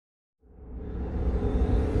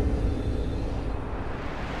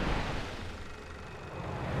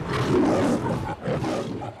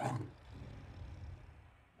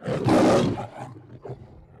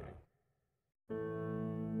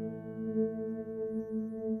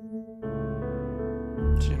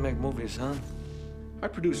So you make movies, huh? I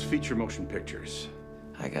produce feature motion pictures.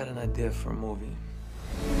 I got an idea for a movie.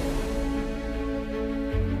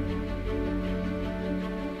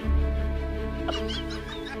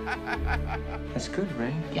 That's good,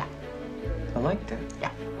 Ray. Yeah. I like that.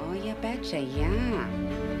 Yeah. Oh, you betcha, yeah.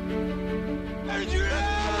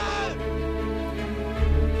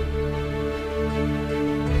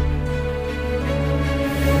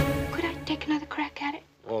 Could I take another crack at it?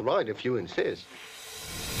 All right, if you insist.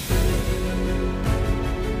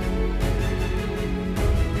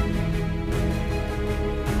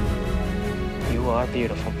 You are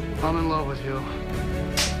beautiful. I'm in love with you.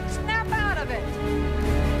 Snap out of it!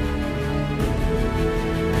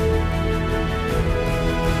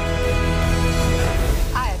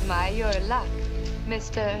 I admire your luck,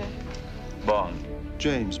 Mr. Bond.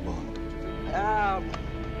 James Bond.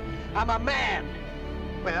 I'm a man.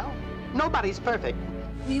 Well, nobody's perfect.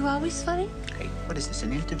 Were you always funny? Hey, what is this,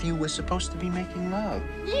 an interview? We're supposed to be making love.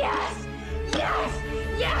 Yes! Yes!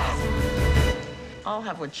 Yes! I'll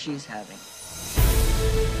have what she's having.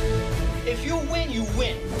 If you win, you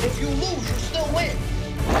win. If you lose, you still win.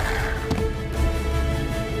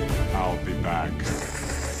 I'll be back.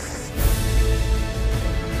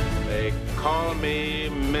 They call me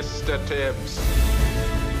Mr. Tibbs.